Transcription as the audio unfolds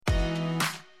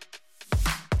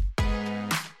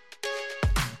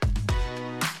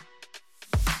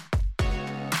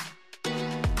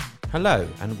Hello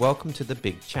and welcome to The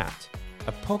Big Chat,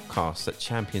 a podcast that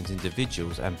champions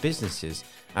individuals and businesses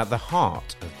at the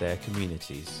heart of their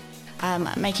communities.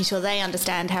 Making sure they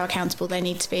understand how accountable they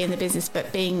need to be in the business, but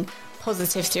being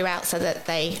positive throughout so that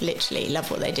they literally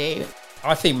love what they do.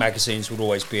 I think magazines will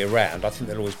always be around. I think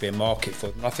there'll always be a market for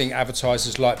them. I think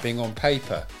advertisers like being on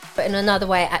paper. But in another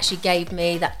way, it actually gave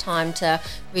me that time to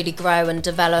really grow and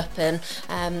develop and,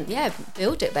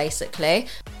 build it basically.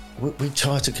 We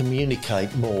try to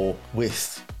communicate more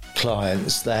with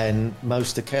clients than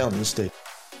most accountants do.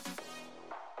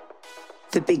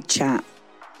 The Big Chat.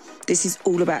 This is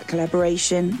all about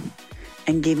collaboration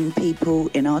and giving people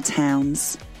in our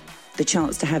towns the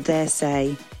chance to have their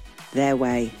say, their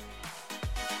way.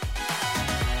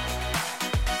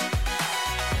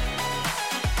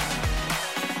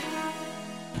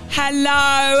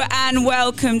 Hello and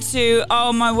welcome to,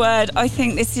 oh my word, I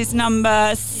think this is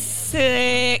number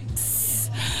 6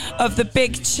 of the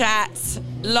Big Chat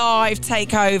live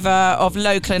takeover of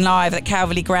Local and Live at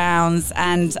Calverley Grounds.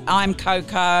 And I'm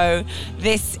Coco.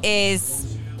 This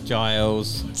is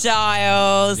Giles.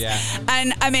 Yeah.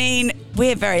 And I mean,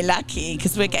 we're very lucky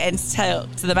because we're getting to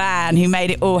talk to the man who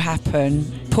made it all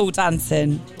happen, Paul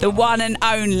Dunton, the one and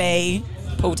only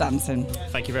Paul Dunton.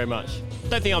 Thank you very much.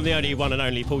 I don't think I'm the only one and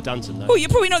only Paul Dunton, though. Well, you're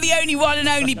probably not the only one and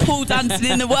only Paul Dunton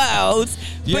in the world,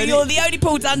 but you're the only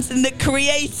Paul Dunton that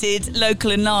created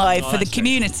Local and Live for the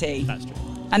community. That's true.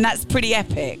 And that's pretty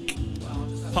epic.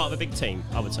 Part of a big team,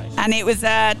 I would say. And it was,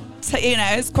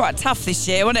 it's quite tough this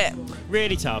year, wasn't it?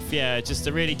 Really tough, yeah. Just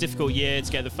a really difficult year to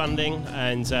get the funding.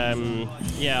 And,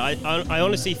 I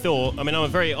honestly thought, I'm a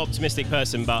very optimistic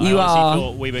person, but I honestly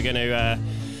thought we were going to...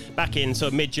 back in sort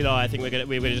of mid-July, I think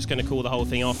we were just going to call the whole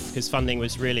thing off because funding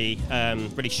was really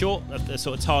short of the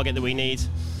sort of target that we need.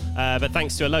 But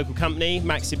thanks to a local company,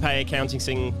 MaxiPay Accounting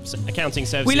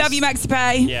Services. We love you,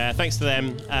 MaxiPay. Yeah, thanks to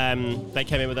them. They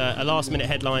came in with a last-minute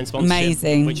headline sponsorship,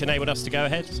 amazing, which enabled us to go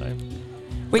ahead.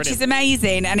 Which is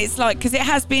amazing, and it's like, because it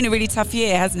has been a really tough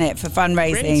year, hasn't it, for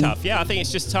fundraising? Really tough, yeah. I think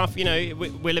it's just tough. You know,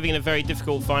 we're living in a very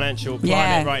difficult financial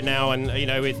climate right now, and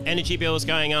with energy bills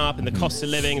going up and the cost of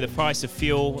living, the price of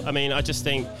fuel. I just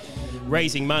think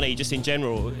raising money, just in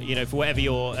general, for whatever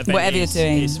your event is, you're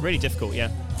doing, it's really difficult. Yeah.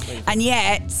 And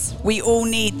yet, we all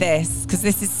need this because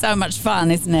this is so much fun,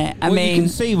 isn't it? You can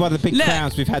see by the big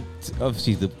crowds we've had.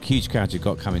 Obviously, the huge crowds you've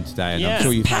got coming today, and I'm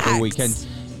sure you've had all weekend.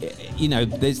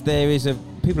 There is a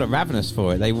people are ravenous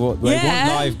for it. They want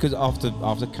live because after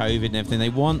COVID and everything, they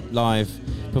want live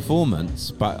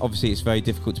performance. But obviously, it's very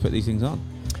difficult to put these things on.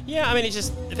 Yeah, it's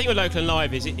just the thing with Local and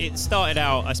Live is it started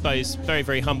out, I suppose, very,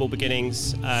 very humble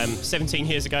beginnings 17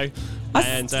 years ago.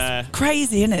 That's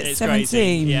crazy, isn't it? It's 17.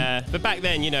 Crazy. Yeah, but back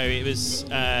then, it was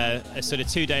a sort of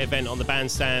 2-day event on the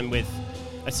bandstand with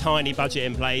a tiny budget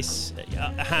in place,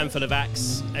 a handful of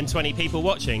acts, and 20 people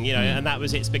watching. And that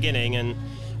was its beginning. And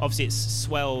obviously, it's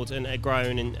swelled and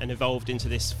grown and evolved into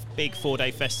this big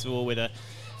 4-day festival with a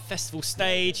festival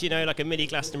stage, like a mini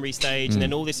Glastonbury stage, and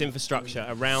then all this infrastructure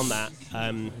around that,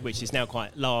 which is now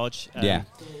quite large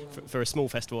for a small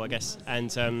festival, I guess.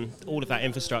 And all of that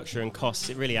infrastructure and costs,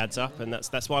 it really adds up, and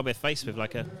that's why we're faced with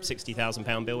like a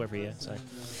 £60,000 bill every year. So,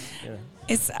 yeah.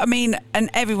 And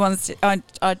everyone's,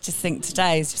 I just think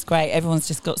today is just great. Everyone's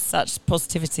just got such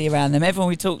positivity around them. Everyone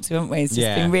we talk to, haven't we? It's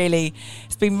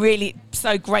just been really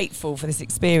so grateful for this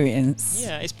experience.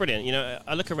 Yeah, it's brilliant.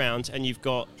 I look around and you've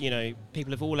got,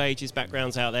 people of all ages,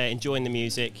 backgrounds out there enjoying the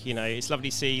music. It's lovely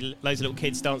to see loads of little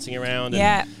kids dancing around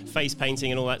and face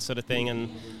painting and all that sort of thing.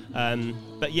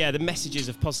 But the messages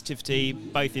of positivity,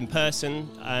 both in person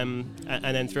and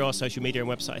then through our social media and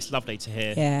website, it's lovely to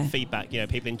hear feedback,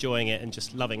 people enjoying it and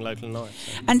just loving Local and Live.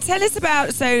 So. And tell us about,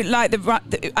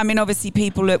 obviously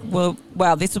people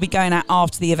this will be going out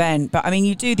after the event, but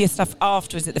you do this stuff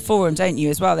afterwards at the forum, don't you,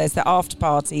 as well? There's the after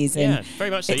parties and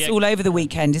very much so. It's all over the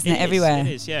weekend, isn't it? Everywhere. It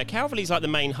is, yeah. Calverley's like the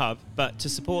main hub, but to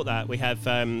support that, we have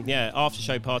after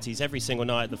show parties every single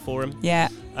night at the forum. Yeah.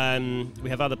 We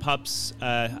have other pubs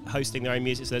hosting their own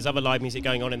music, so there's other live music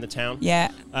going on in the town. Yeah.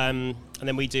 And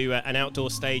then we do an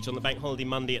outdoor stage on the Bank Holiday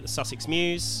Monday at the Sussex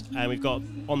Mews, and we've got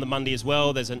on the Monday as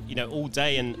well. There's all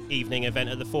day and evening event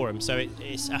at the Forum, so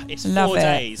it's 4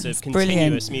 days of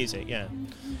continuous music. Yeah,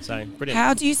 so brilliant.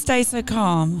 How do you stay so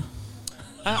calm?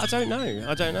 I don't know.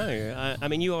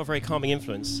 You are a very calming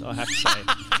influence, I have to say.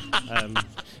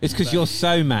 It's because you're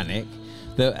so manic.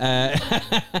 Listen.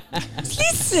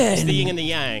 It's the yin and the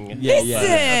yang.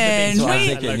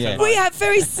 Listen. We have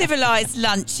very civilised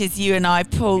lunches, you and I,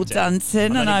 Paul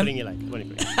Dunton. I'm only pulling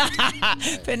your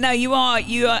leg. But no, you are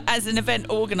as an event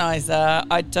organiser.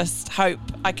 I just hope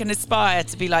I can aspire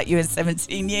to be like you in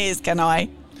 17 years. Can I?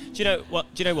 Do you know what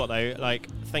though? Like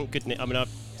thank goodness. I mean,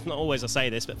 it's not always I say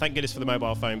this, but thank goodness for the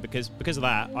mobile phone, because of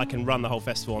that, I can run the whole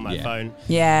festival on that phone.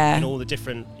 Yeah. And all the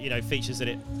different, features that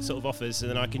it sort of offers, and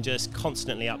then I can just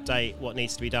constantly update what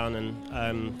needs to be done,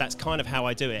 and that's kind of how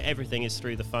I do it. Everything is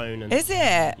through the phone. And, is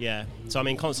it? Yeah. So I'm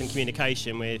in constant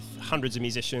communication with hundreds of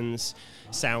musicians,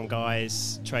 sound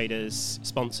guys, traders,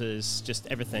 sponsors, just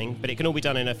everything. But it can all be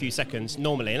done in a few seconds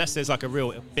normally, unless there's like a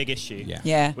real big issue,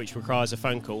 which requires a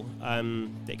phone call.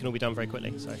 It can all be done very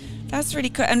quickly. So that's really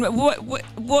cool. And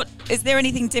what is there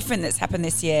anything different that's happened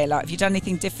this year? Like, have you done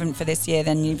anything different for this year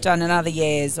than you've done in other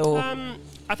years? Or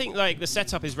I think like the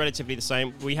setup is relatively the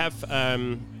same. We have.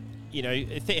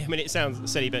 It sounds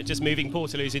silly, but just moving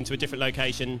Portaloos into a different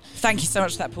location. Thank you so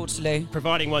much for that, Portaloo.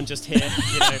 Providing one just here,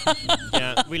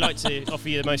 we like to offer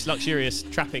you the most luxurious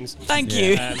trappings. Thank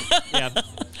you.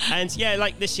 And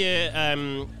like this year,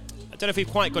 I don't know if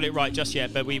we've quite got it right just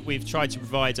yet, but we've tried to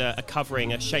provide a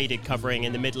covering, a shaded covering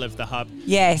in the middle of the hub.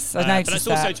 Yes, I noticed but it's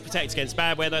also to protect against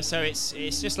bad weather, so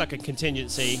it's just like a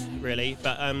contingency, really.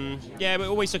 But we're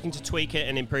always looking to tweak it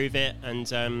and improve it, and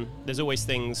there's always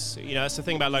things. That's the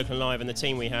thing about Local and Live and the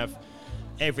team we have.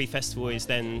 Every festival is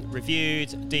then reviewed,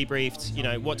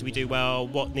 debriefed. What do we do well?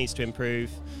 What needs to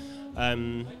improve?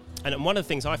 And one of the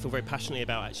things I feel very passionately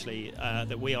about, actually,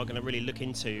 that we are going to really look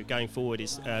into going forward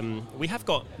is we have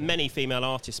got many female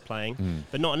artists playing,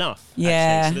 but not enough. Yeah.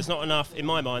 Actually. So there's not enough, in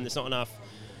my mind,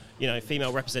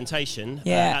 female representation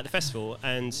at the festival.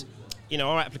 And,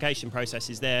 our application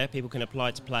process is there. People can apply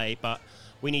to play, but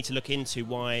we need to look into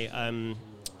why,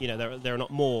 there are not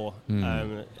more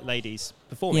ladies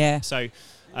performing. Yeah. So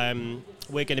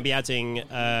we're going to be adding...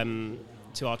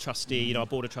 to our trustee, our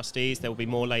board of trustees, there will be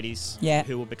more ladies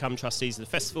who will become trustees of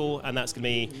the festival, and that's going to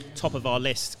be top of our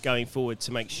list going forward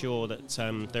to make sure that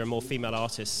there are more female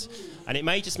artists. And it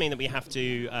may just mean that we have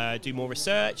to do more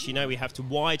research. We have to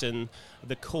widen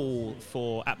the call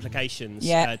for applications.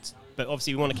 But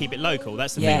obviously we want to keep it local.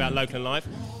 That's the thing about Local and Live.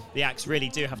 The acts really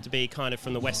do have to be kind of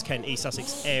from the West Kent, East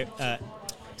Sussex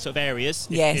sort of areas,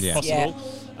 if possible.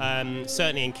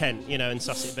 Certainly in Kent, and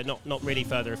Sussex, but not really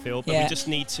further afield. But we just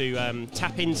need to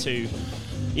tap into,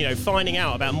 finding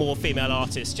out about more female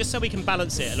artists, just so we can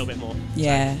balance it a little bit more.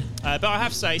 Yeah. But I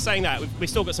have to say, saying that, we've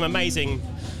still got some amazing,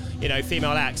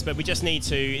 female acts, but we just need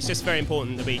to. It's just very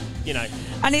important that we,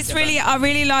 And it's really, I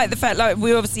really like the fact, like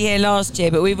we were obviously here last year,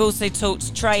 but we've also talked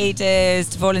to traders,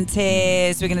 to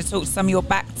volunteers. We're going to talk to some of your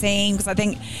back team, because I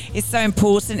think it's so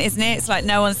important, isn't it? It's like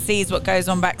no one sees what goes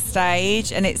on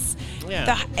backstage, and it's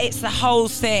the whole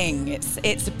thing.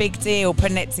 It's a big deal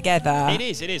putting it together. It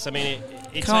is. I mean,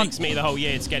 it takes me the whole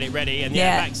year to get it ready, and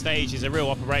backstage is a real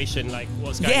operation, like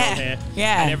what's going on here.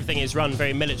 Yeah. And everything is run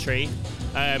very military.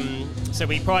 So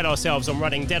we pride ourselves on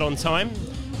running dead on time,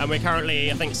 and we're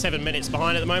currently, I think, 7 minutes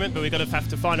behind at the moment, but we've got to have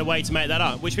to find a way to make that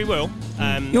up, which we will.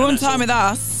 You're on time with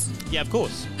us. Yeah, of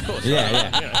course.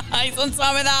 Yeah. He's on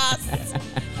time with us.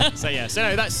 So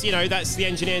no, that's the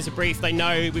engineers are brief. They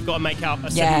know we've got to make up a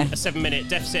 7-minute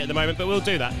deficit at the moment, but we'll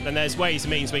do that. And there's ways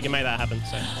and means we can make that happen.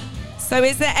 So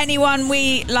is there anyone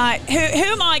we like? Who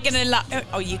am I going to love?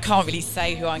 Oh, you can't really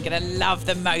say who I'm going to love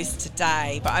the most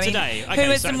today. But I mean,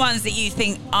 who are some ones that you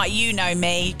think, you know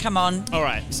me? Come on. All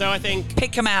right. So I think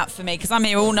pick them out for me, because I'm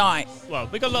here all night. Well,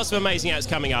 we've got lots of amazing acts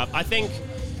coming up. I think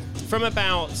from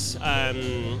about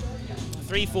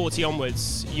 3:40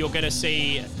 onwards, you're going to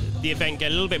see the event get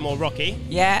a little bit more rocky.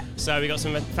 Yeah. So we got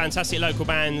some fantastic local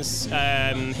bands,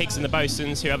 Higgs and the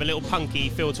Bosuns, who have a little punky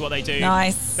feel to what they do.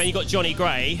 Nice. Then you got Johnny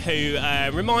Gray, who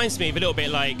reminds me of a little bit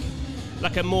like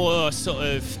a more sort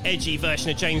of edgy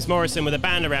version of James Morrison with a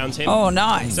band around him. Oh,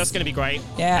 nice. So that's going to be great.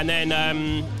 Yeah. And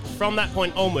then from that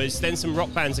point onwards, then some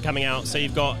rock bands are coming out. So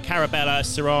you've got Carabella,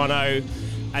 Serrano,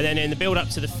 and then in the build-up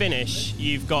to the finish,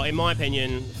 you've got, in my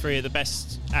opinion, 3 of the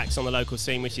best acts on the local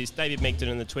scene, which is David Migden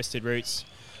and the Twisted Roots.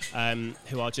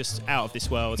 Who are just out of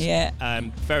this world. Yeah.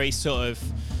 Very sort of,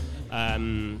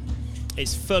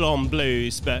 it's full-on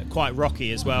blues, but quite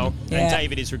rocky as well. Yeah. And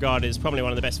David is regarded as probably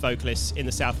one of the best vocalists in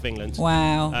the south of England.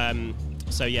 Wow.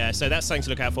 So that's something to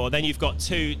look out for. Then you've got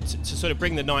to sort of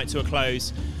bring the night to a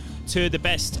close. 2 of the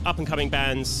best up-and-coming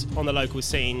bands on the local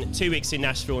scene, 2 Weeks in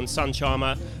Nashville and Sun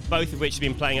Charmer, both of which have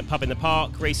been playing at Pub in the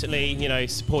Park recently,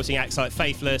 supporting acts like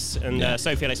Faithless and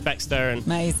Sophie Ellis Bextor and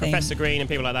Amazing. Professor Green and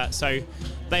people like that. So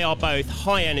they are both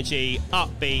high energy,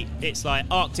 upbeat. It's like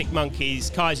Arctic Monkeys,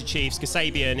 Kaiser Chiefs,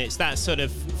 Kasabian. It's that sort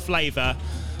of flavour.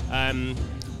 And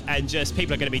just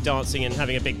people are going to be dancing and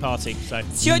having a big party. So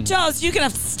it's your Charles, you're going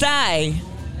to have to stay.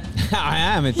 I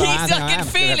am. I can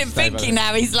feel him thinking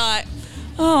now. He's like,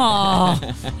 Oh,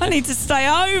 I need to stay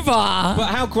over. But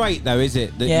how great though is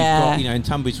it that you've got, in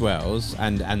Tunbridge Wells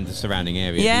and the surrounding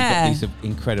area, you've got these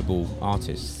incredible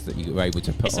artists that you were able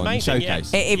to put on and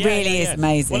showcase. It really is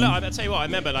amazing. Well, look, I'll tell you what, I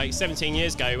remember like 17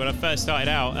 years ago when I first started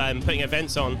out putting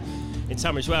events on in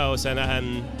Tunbridge Wells, and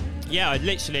I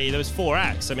literally, there was 4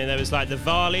 acts. I mean, there was like the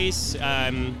Varleys,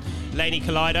 Lainey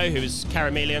Kaleido, who was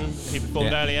Caramelian, who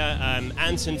performed earlier,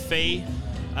 Anton Fee,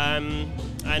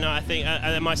 and I think,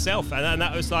 and then myself, and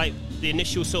that was like the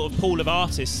initial sort of pool of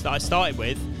artists that I started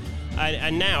with,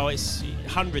 and now it's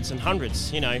hundreds and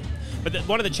hundreds, But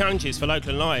one of the challenges for Local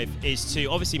and Live is to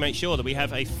obviously make sure that we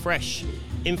have a fresh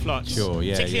influx,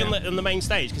 particularly on the main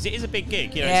stage, because it is a big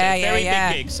gig, it's a very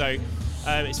big gig. So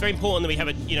it's very important that we have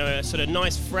a sort of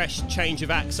nice, fresh change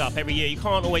of acts up every year. You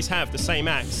can't always have the same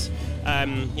acts,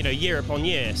 year upon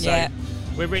year. So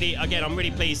we're really, again, I'm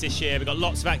really pleased this year. We've got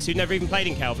lots of acts who've never even played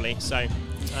in Calverley. So.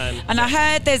 And I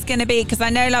heard there's going to be, because I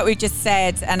know, like we've just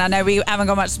said, and I know we haven't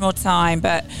got much more time,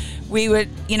 but we would,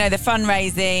 the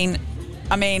fundraising.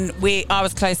 I mean, I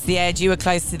was close to the edge. You were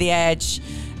close to the edge.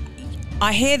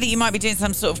 I hear that you might be doing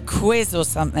some sort of quiz or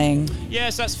something.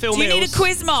 Yes, that's Phil Mills. Mills. Do you need a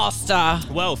quiz master?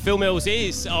 Well, Phil Mills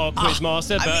is our quiz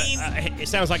master, but it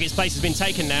sounds like his place has been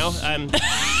taken now.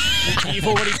 You've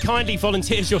already kindly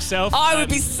volunteered yourself. I would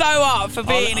be so up for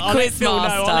being a quiz master.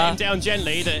 I'll let him down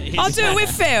gently. I'll do it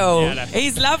with Phil. Yeah, no.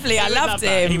 He's lovely. I loved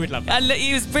him. He would love that.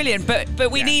 He was brilliant.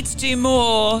 But we need to do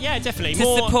more. Yeah, definitely.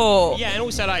 To support. Yeah, and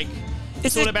also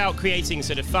it's all about creating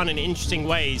sort of fun and interesting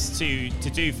ways to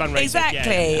do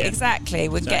fundraising. Exactly.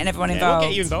 We're getting everyone involved. We'll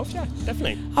get you involved. Yeah,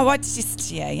 definitely. Oh, I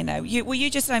just you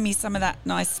just owe me some of that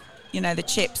nice. The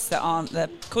chips that aren't the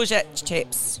courgette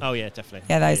chips. Oh, yeah, definitely.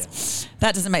 Yeah, those. Yeah.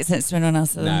 That doesn't make sense to anyone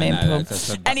else other than me and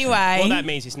Paul. Anyway. What that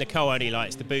means is Nicole only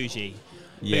likes the bougie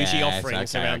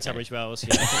offerings around Tunbridge Wells.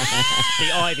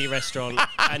 The Ivy restaurant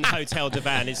and Hotel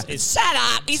Divan is shut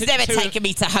up! He's never taken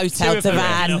me to Hotel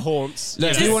Divan. Haunts.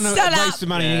 Look, if you want to waste the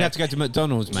money, you have to go to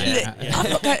McDonald's, mate.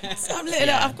 There's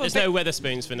no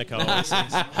Weatherspoons for Nicole. It's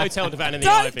Hotel Divan and the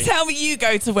Ivy. Don't tell me you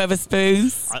go to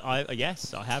Weatherspoons.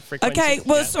 Yes, I have frequented. Okay,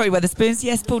 well, sorry, Weatherspoons.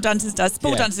 Yes, Paul Dunton does.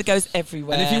 Paul Dunton goes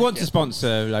everywhere. And if you want to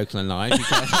sponsor Local and Live, you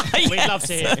can. We'd love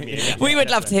to hear from you. We would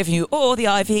love to hear from you, or the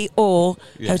Ivy, or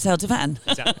Hotel Divan.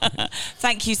 Exactly.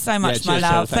 Thank you so much, my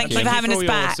love. Thank you for having us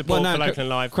back. Support for Local and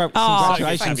Live.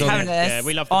 Congratulations for having us. Yeah,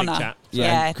 we love the big chat.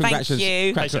 Yeah, thank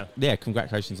you.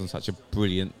 Congratulations on such a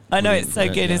brilliant. I know, it's so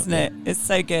good, isn't it? It's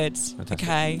so good. Fantastic.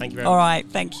 Okay. Thank you very much. All right.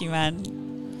 Thank you, man.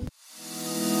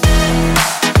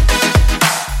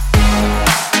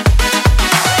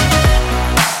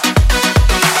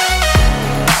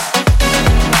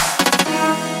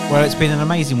 Well, it's been an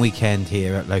amazing weekend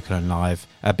here at Local and Live.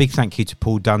 A big thank you to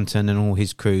Paul Dunton and all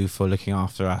his crew for looking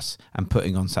after us and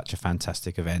putting on such a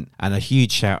fantastic event. And a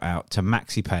huge shout out to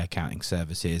MaxiPay Accounting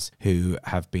Services, who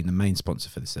have been the main sponsor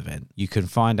for this event. You can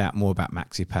find out more about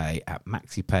MaxiPay at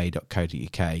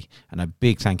maxipay.co.uk. And a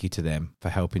big thank you to them for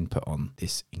helping put on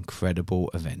this incredible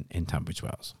event in Tunbridge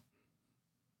Wells.